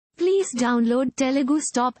Please download Telugu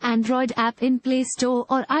Stop Android app in Play Store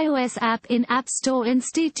or iOS app in App Store and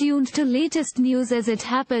stay tuned to latest news as it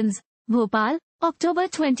happens. Bhopal, October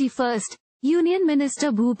 21. Union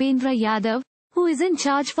Minister Bhupendra Yadav, who is in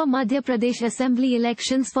charge for Madhya Pradesh Assembly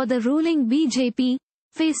elections for the ruling BJP,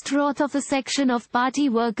 faced wrath of a section of party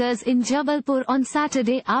workers in Jabalpur on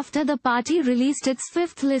Saturday after the party released its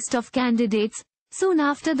fifth list of candidates. Soon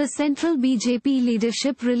after the central BJP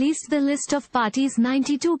leadership released the list of party's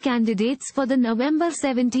 92 candidates for the November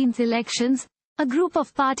 17 elections, a group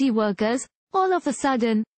of party workers, all of a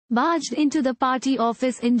sudden, barged into the party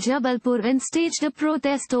office in Jabalpur and staged a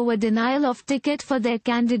protest over denial of ticket for their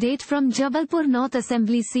candidate from Jabalpur North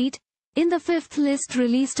Assembly seat. In the fifth list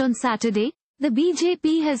released on Saturday, the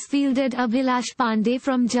BJP has fielded Kailash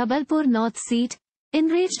from Jabalpur North seat.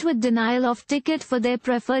 Enraged with denial of ticket for their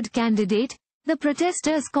preferred candidate, the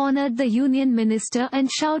protesters cornered the union minister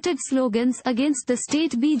and shouted slogans against the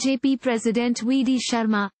state BJP president V.D.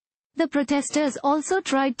 Sharma. The protesters also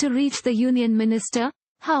tried to reach the union minister.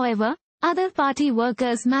 However, other party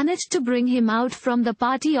workers managed to bring him out from the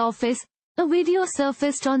party office. A video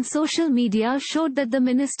surfaced on social media showed that the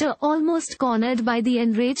minister almost cornered by the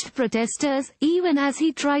enraged protesters, even as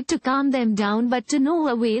he tried to calm them down, but to no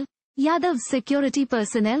avail. Yadav's security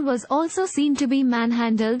personnel was also seen to be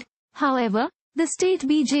manhandled. However, the state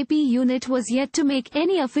BJP unit was yet to make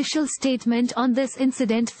any official statement on this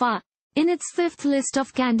incident. In its fifth list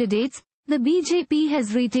of candidates, the BJP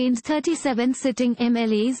has retained 37 sitting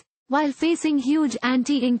MLAs, while facing huge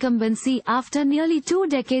anti-incumbency after nearly 2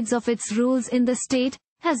 decades of its rules in the state,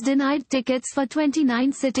 has denied tickets for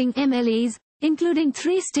 29 sitting MLAs, including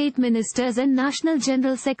 3 state ministers and National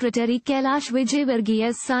General Secretary Kailash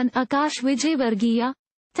Vijayvargiya's son Akash Vijayvargiya.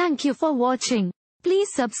 Thank you for watching. Please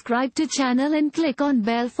subscribe to channel and click on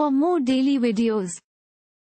bell for more daily videos.